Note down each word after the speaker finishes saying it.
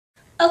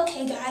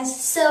Okay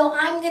guys, so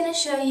I'm going to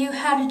show you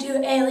how to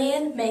do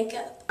alien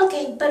makeup.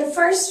 Okay, but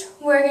first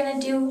we're going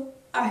to do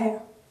our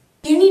hair.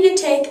 You need to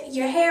take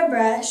your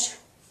hairbrush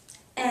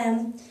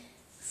and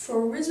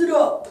frizz it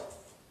up.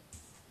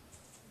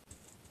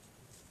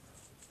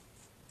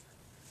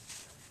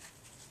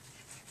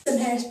 Some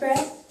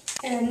hairspray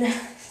and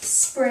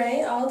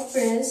spray all the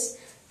frizz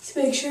to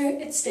make sure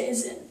it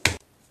stays in.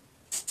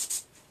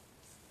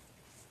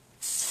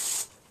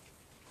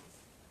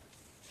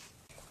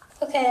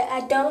 Okay,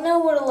 I don't know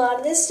what a lot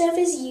of this stuff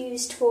is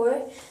used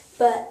for,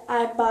 but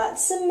I bought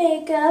some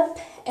makeup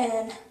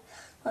and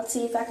let's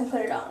see if I can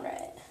put it on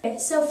right. Okay,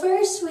 so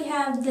first we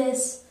have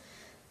this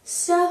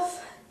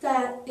stuff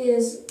that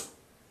is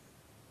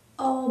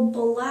all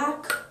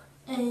black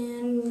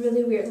and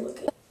really weird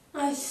looking.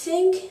 I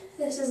think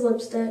this is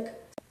lipstick.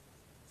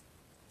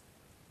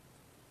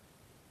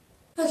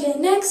 Okay,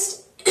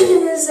 next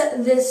is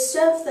this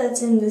stuff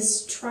that's in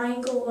this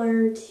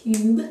triangular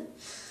tube.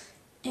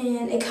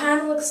 And it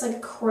kind of looks like a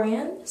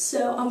crayon,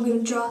 so I'm going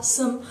to draw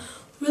some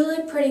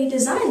really pretty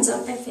designs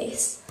on my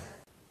face.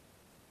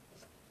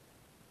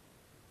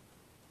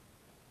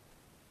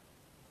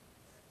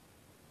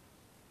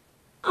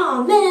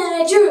 Aw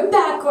man, I drew it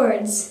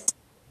backwards!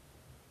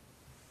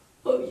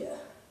 Oh yeah.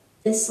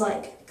 This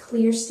like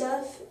clear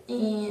stuff,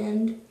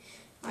 and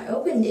I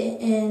opened it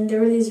and there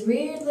were these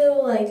weird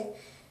little like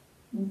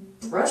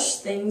brush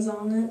things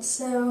on it,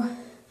 so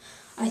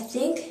I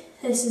think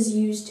this is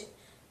used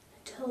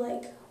to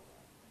like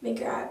make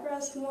your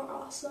eyebrows more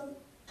awesome.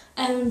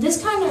 And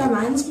this kind of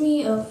reminds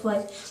me of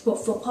like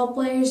what football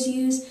players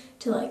use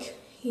to like,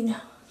 you know,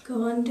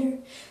 go under.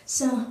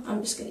 So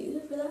I'm just gonna use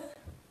it for that.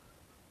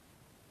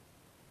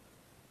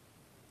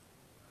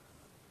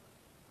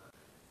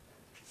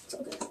 It's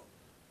all good.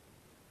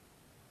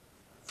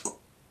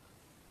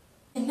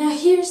 And now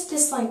here's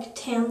this like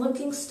tan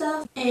looking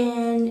stuff,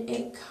 and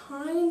it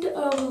kind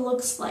of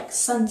looks like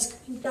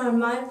sunscreen. Now on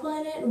my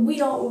planet, we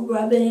don't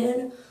rub it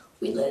in,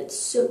 we let it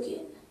soak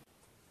in.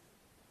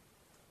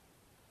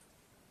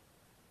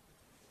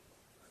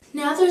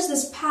 Now there's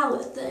this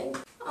palette thing.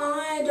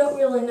 I don't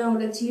really know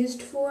what it's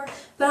used for,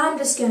 but I'm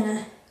just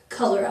gonna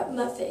color up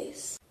my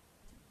face.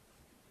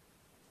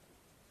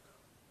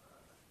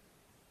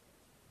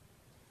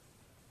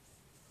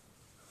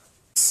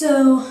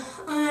 So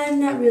I'm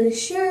not really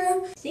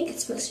sure. I think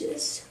it's supposed to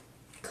just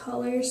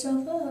color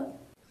yourself up.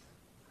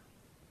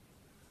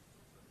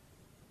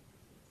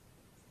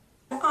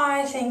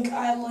 I think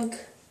I look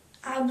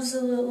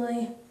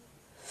absolutely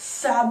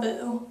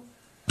fabu.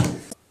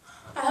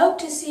 I hope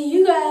to see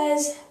you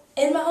guys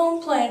in my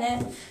home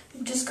planet,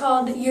 just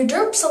called your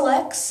Derp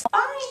Selects.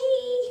 Bye!